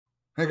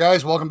Hey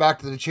guys, welcome back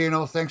to the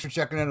channel. Thanks for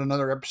checking out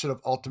another episode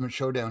of Ultimate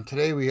Showdown.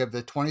 Today we have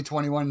the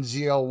 2021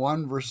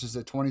 ZL1 versus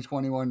the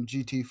 2021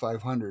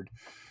 GT500.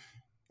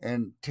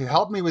 And to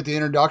help me with the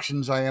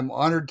introductions, I am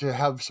honored to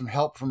have some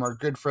help from our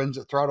good friends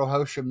at Throttle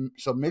House.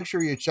 So make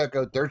sure you check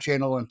out their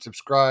channel and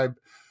subscribe.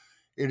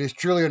 It is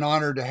truly an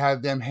honor to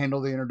have them handle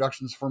the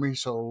introductions for me.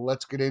 So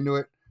let's get into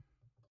it.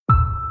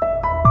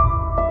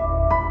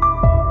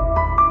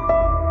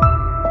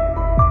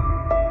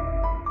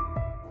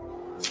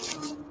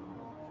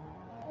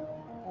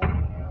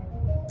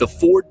 The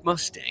Ford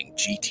Mustang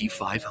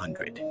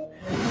GT500.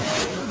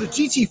 The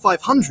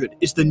GT500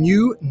 is the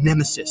new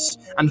nemesis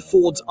and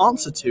Ford's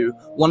answer to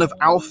one of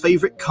our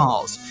favourite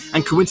cars,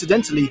 and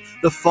coincidentally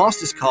the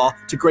fastest car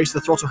to grace the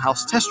Throttle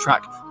House test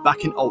track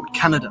back in old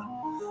Canada,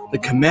 the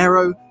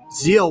CAMARO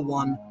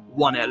ZL1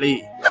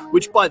 1LE,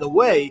 which by the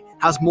way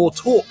has more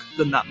torque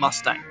than that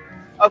Mustang.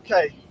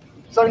 Okay,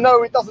 so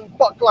no, it doesn't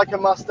buck like a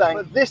Mustang,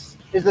 but this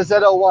is the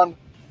ZL1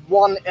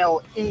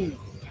 1LE,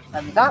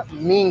 and that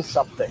means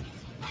something.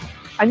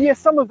 And yes,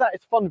 some of that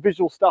is fun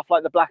visual stuff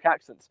like the black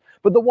accents,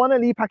 but the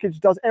 1LE package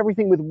does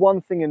everything with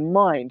one thing in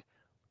mind: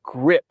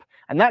 grip.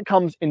 And that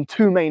comes in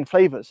two main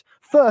flavors.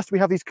 First, we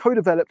have these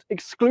co-developed,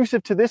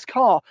 exclusive to this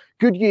car,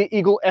 Goodyear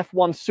Eagle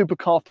F1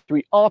 Supercar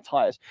 3R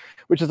tires,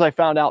 which, as I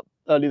found out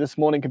early this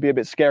morning, can be a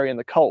bit scary in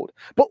the cold.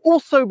 But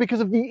also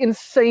because of the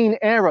insane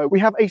aero, we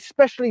have a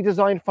specially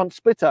designed front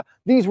splitter,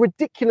 these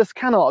ridiculous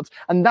canards,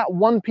 and that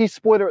one-piece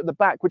spoiler at the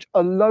back, which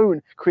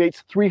alone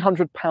creates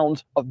 300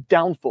 pounds of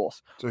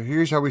downforce. So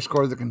here's how we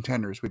score the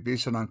contenders. We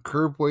base it on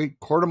curb weight,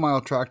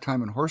 quarter-mile track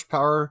time and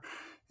horsepower,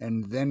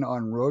 and then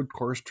on road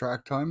course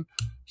track time.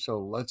 So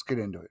let's get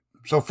into it.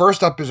 So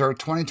first up is our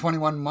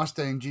 2021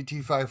 Mustang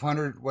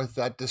GT500 with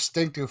that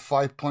distinctive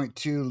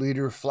 5.2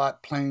 liter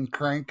flat plane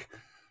crank,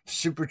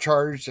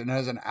 supercharged, and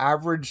has an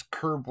average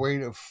curb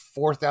weight of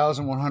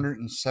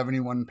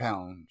 4,171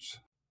 pounds.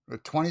 The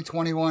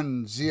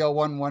 2021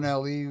 ZL1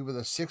 1LE with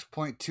a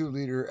 6.2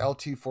 liter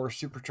LT4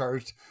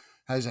 supercharged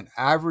has an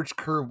average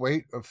curb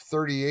weight of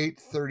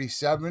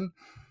 3837.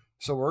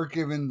 So we're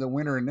giving the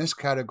winner in this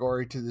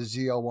category to the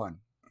ZL1.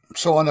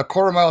 So on the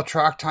quarter mile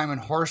track time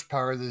and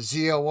horsepower, the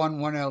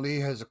ZL1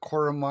 1LE has a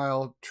quarter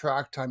mile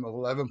track time of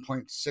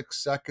 11.6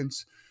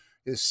 seconds,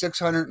 is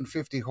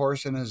 650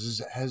 horse, and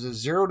has a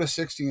 0 to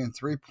 60 in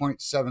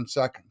 3.7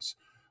 seconds,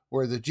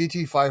 where the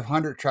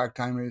GT500 track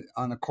time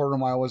on a quarter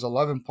mile was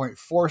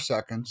 11.4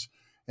 seconds,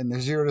 and the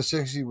 0 to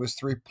 60 was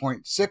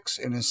 3.6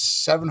 and is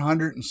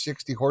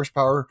 760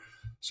 horsepower.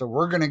 So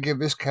we're going to give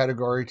this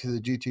category to the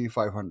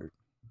GT500.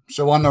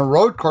 So on the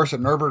road course at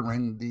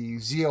Nürburgring, the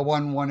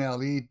ZL1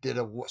 1LE did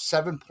a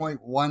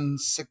 7.16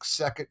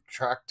 second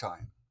track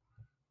time.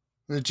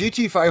 The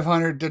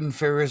GT500 didn't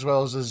fare as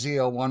well as the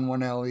ZL1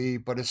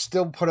 1LE, but it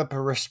still put up a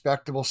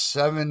respectable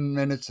 7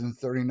 minutes and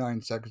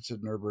 39 seconds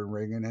at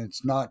Nürburgring, and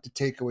it's not to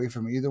take away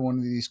from either one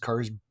of these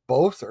cars.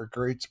 Both are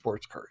great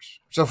sports cars.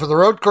 So for the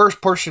road course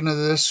portion of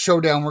this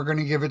showdown, we're going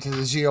to give it to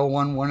the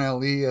ZL1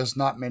 1LE, as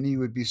not many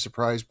would be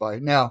surprised by.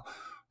 Now,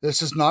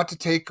 this is not to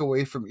take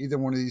away from either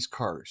one of these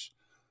cars.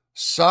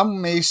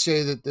 Some may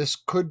say that this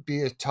could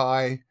be a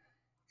tie,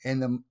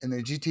 and the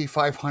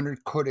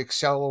GT500 could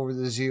excel over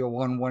the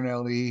ZL1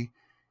 1LE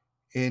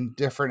in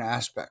different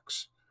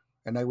aspects,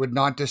 and I would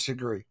not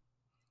disagree.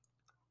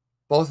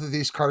 Both of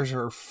these cars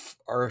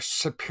are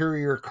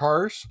superior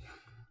cars,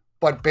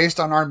 but based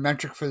on our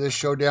metric for this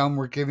showdown,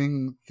 we're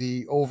giving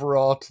the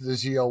overall to the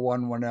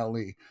ZL1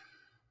 1LE.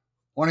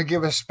 Want to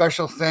give a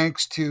special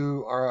thanks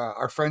to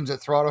our friends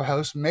at Throttle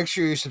House. Make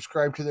sure you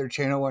subscribe to their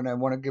channel, and I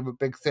want to give a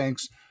big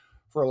thanks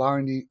for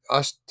allowing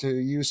us to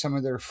use some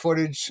of their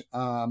footage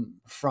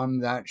from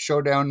that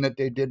showdown that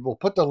they did. We'll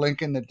put the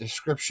link in the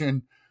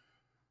description.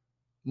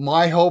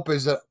 My hope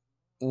is that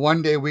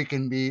one day we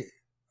can be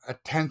a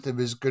tenth of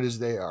as good as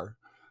they are.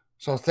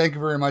 So thank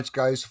you very much,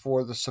 guys,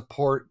 for the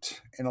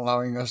support and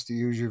allowing us to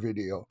use your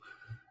video.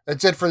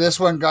 That's it for this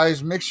one,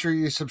 guys. Make sure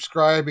you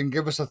subscribe and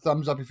give us a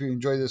thumbs up if you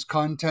enjoy this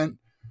content,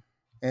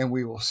 and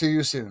we will see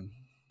you soon.